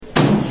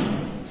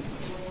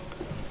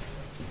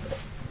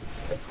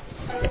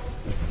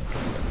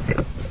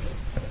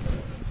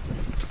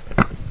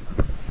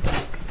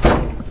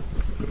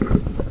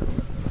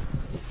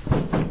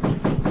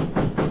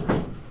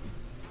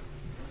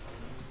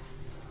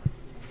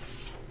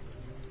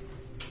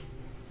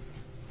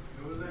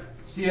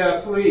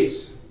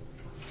Police.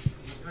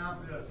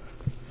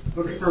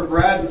 Looking for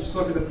Brad. We're just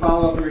looking to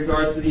follow up in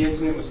regards to the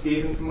incident with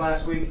Stephen from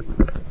last week.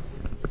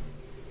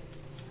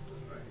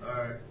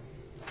 Alright.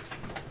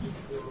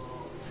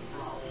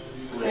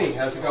 Hey,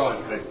 how's it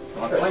going? Good.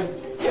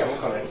 Yeah, we'll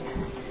come in.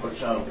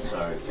 What's up?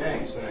 Sorry.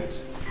 Thanks, thanks.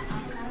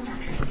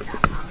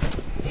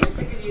 You're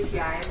sick of UTIs.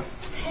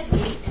 I had 8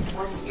 in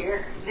 1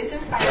 year. This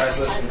inspired Brad,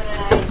 my listen.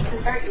 husband and I to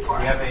start you for.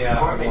 You have a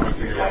warrant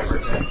for your driver.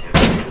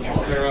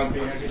 Just their own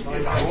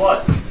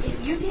What?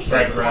 If you get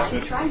Cyber UTIs,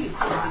 harassment. try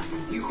Eucora.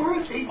 Eucora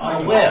saved my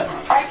On where?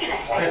 Try today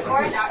at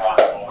Eucora.com.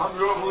 I'm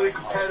your overly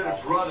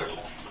competitive brother.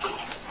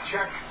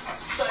 Check.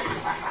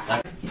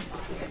 Safe.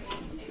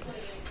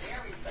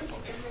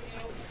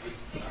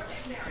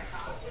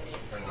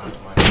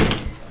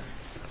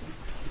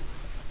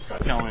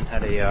 Gentleman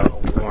had a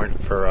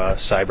warrant for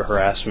cyber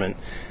harassment.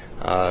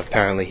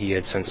 Apparently he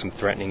had sent some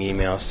threatening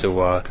emails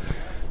to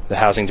the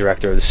housing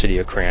director of the city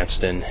of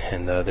Cranston,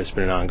 and there's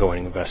been an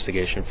ongoing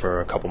investigation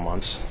for a couple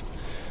months.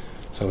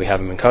 So we have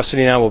him in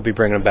custody now. We'll be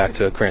bringing him back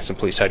to Cranston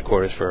Police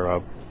headquarters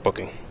for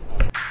booking.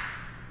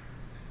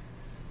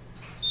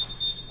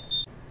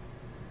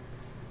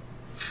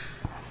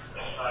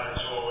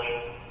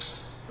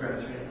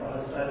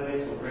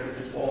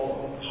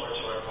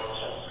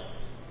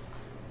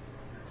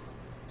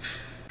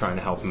 Trying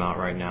to help him out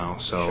right now.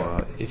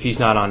 So if he's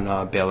not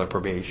on bail or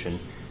probation,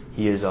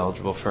 he is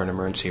eligible for an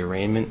emergency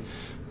arraignment.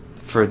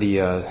 For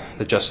the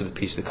justice of the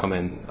peace to come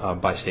in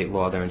by state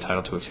law, they're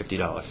entitled to a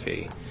 $50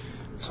 fee.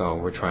 So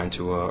we're trying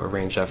to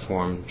arrange that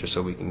for him just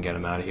so we can get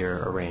him out of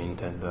here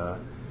arraigned, and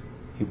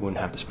he wouldn't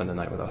have to spend the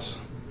night with us.